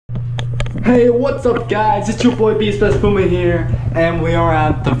Hey, what's up guys? It's your boy Beast Best Boomer here, and we are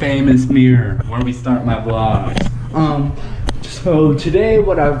at the famous mirror where we start my vlogs. So today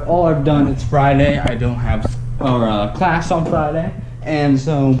all I've done, it's Friday. I don't have class on Friday, and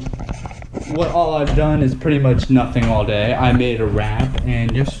so all I've done is pretty much nothing all day. I made a rap,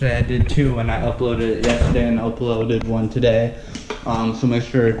 and yesterday I did two, and I uploaded it yesterday and uploaded one today. So make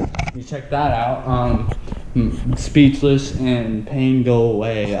sure you check that out. Speechless and pain go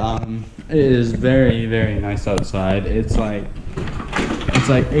away. It is very, very nice outside. It's like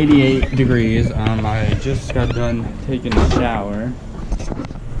 88 degrees. I just got done taking a shower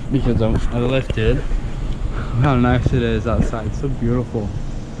because I lifted. How nice it is outside. It's so beautiful.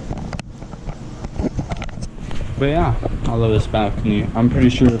 But yeah, I love this balcony. I'm pretty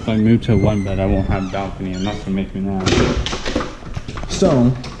sure if I move to one bed, I won't have a balcony, and that's gonna make me mad.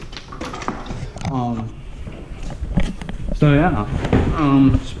 So yeah,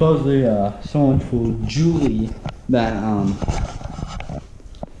 supposedly someone told Julie that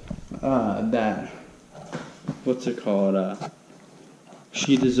what's it called,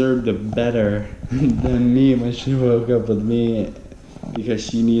 she deserved a better than me when she woke up with me because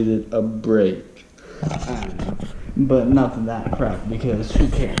she needed a break. But not for that crap, because who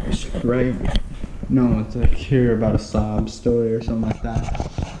cares, right? No one's like hear about a sob story or something like that.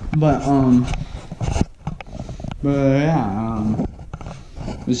 But yeah,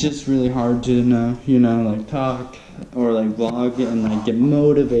 it's just really hard to like talk or like vlog and like get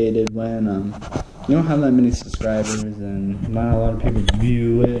motivated when you don't have that many subscribers and not a lot of people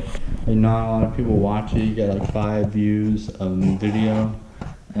view it and not a lot of people watch it. You get like 5 views of the video,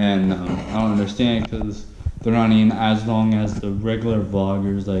 and I don't understand because they're not even as long as the regular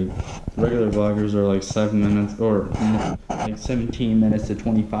vloggers. Like regular vloggers are like 7 minutes or like 17 minutes to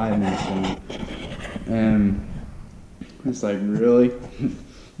 25 minutes long. And it's like, really?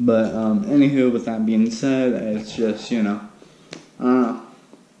 But anywho, with that being said, it's just, I don't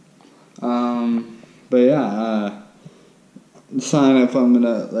know. But yeah, sign up. I'm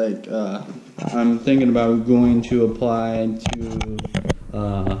gonna I'm thinking about going to apply to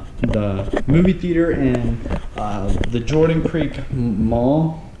the movie theater in the Jordan Creek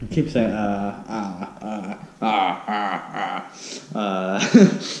Mall. I keep saying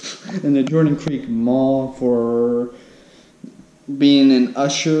in the Jordan Creek Mall for being an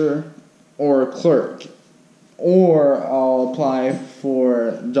usher or a clerk, or I'll apply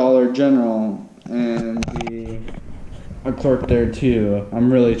for Dollar General and be a clerk there too.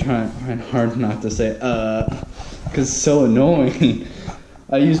 I'm really trying hard not to say because it's so annoying.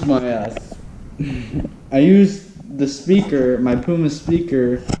 I used the speaker, my Puma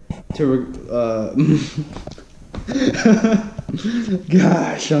speaker, to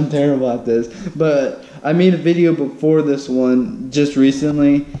gosh, I'm terrible at this. But I made a video before this one just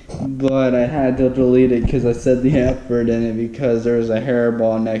recently, but I had to delete it because I said the F word in it because there was a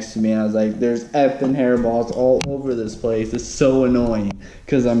hairball next to me. I was like, there's effing hairballs all over this place. It's so annoying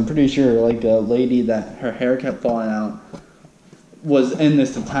because I'm pretty sure like a lady that her hair kept falling out was in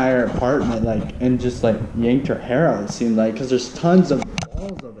this entire apartment, like, and just like yanked her hair out, it seemed like, because there's tons of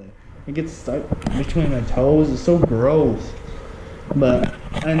balls of it. It gets stuck between my toes. It's so gross. But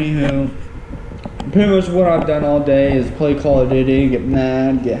anywho, pretty much what I've done all day is play Call of Duty, get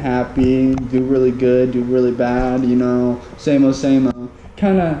mad, get happy, do really good, do really bad, same old, same old.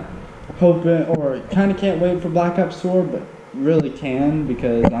 Kinda hoping, or kinda can't wait for Black Ops 4, but really can,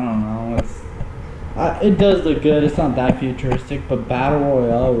 because I don't know, it does look good. It's not that futuristic, but Battle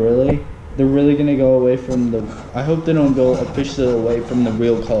Royale, really? They're really gonna go away from I hope they don't go officially away from the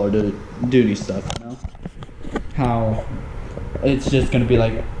real Call of Duty stuff, How it's just gonna be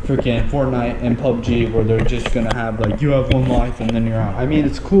like freaking Fortnite and PUBG, where they're just gonna have like, you have one life and then you're out. I mean,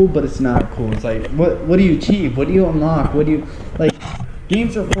 it's cool, but it's not cool. It's like, what do you achieve? What do you unlock? What do you, like,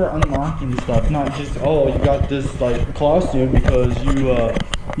 games are for unlocking stuff, not just, oh, you got this like costume because you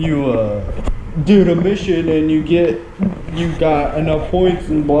do the mission and you got enough points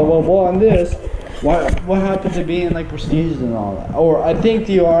and blah blah blah on this. What happened to being like prestige and all that? Or I think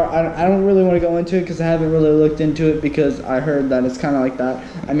I don't really want to go into it because I haven't really looked into it, because I heard that it's kind of like that.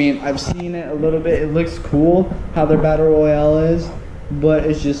 I mean, I've seen it a little bit. It looks cool how their battle royale is, but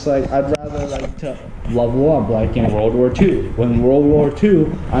it's just like, I'd rather like to level up like in World War II. When World War II,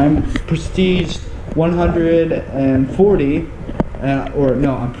 I'm prestige 140,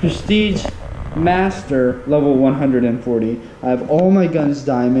 I'm prestige master level 140. I have all my guns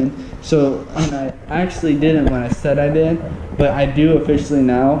diamond. So, and I actually didn't when I said I did, but I do officially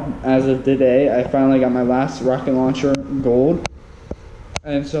now. As of today, I finally got my last rocket launcher gold.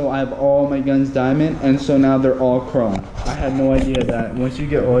 And so I have all my guns diamond, and so now they're all chrome. I had no idea that once you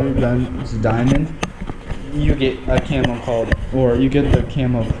get all your guns diamond, you get a camo called, or you get the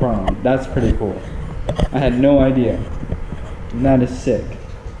camo chrome. That's pretty cool. I had no idea. And that is sick.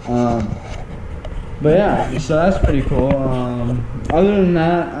 But yeah, so that's pretty cool. Other than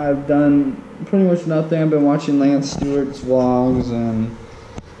that, I've done pretty much nothing. I've been watching Lance Stewart's vlogs and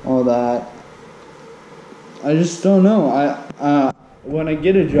all that. I just don't know. When I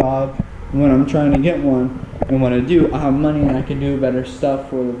get a job, when I'm trying to get one, and when I do, I have money and I can do better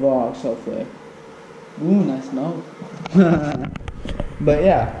stuff for the vlogs, hopefully. Ooh, nice note. But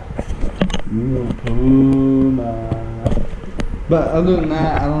yeah. Ooh, Puma. But other than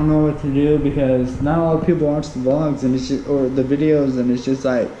that, I don't know what to do because not a lot of people watch the vlogs and it's just, or the videos, and it's just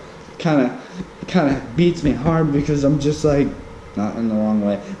like kind of beats me hard because I'm just like, not in the wrong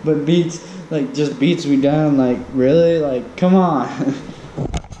way, but just beats me down. Like, really, like, come on.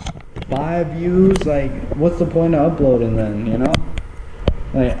 5 views, like, what's the point of uploading then, you know?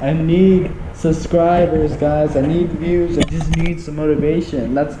 Like, I need subscribers, guys. I need views. I just need some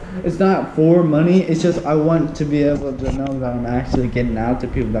motivation. It's not for money. It's just I want to be able to know that I'm actually getting out to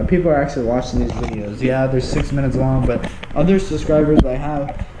people, that people are actually watching these videos. Yeah, they're 6 minutes long, but other subscribers I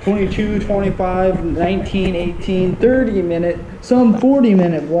have 22, 25, 19, 18, 30 minute, some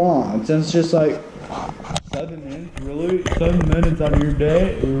 40-minute vlogs. And it's just like, 7 minutes? Really? 7 minutes out of your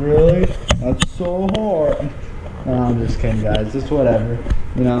day? Really? That's so hard. No, I'm just kidding, guys. It's whatever,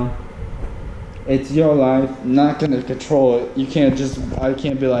 you know. It's your life. I'm not gonna control it. I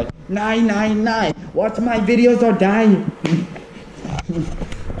can't be like 999. Watch my videos or die.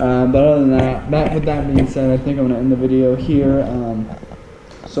 But other than that, with that being said, I think I'm gonna end the video here.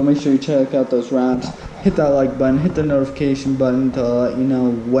 So make sure you check out those raps. Hit that like button. Hit the notification button to let you know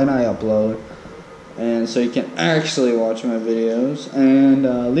when I upload, and so you can actually watch my videos.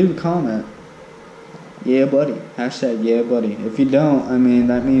 And leave a comment. Yeah, buddy. Hashtag yeah, buddy. If you don't, I mean,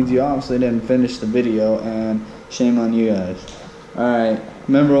 that means you obviously didn't finish the video, and shame on you guys. Alright,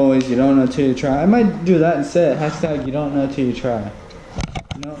 remember always, you don't know till you try. I might do that instead. Hashtag you don't know till you try.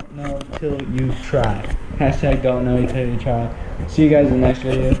 Don't know till you try. Hashtag don't know till you try. See you guys in the next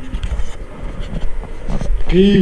video. Peace.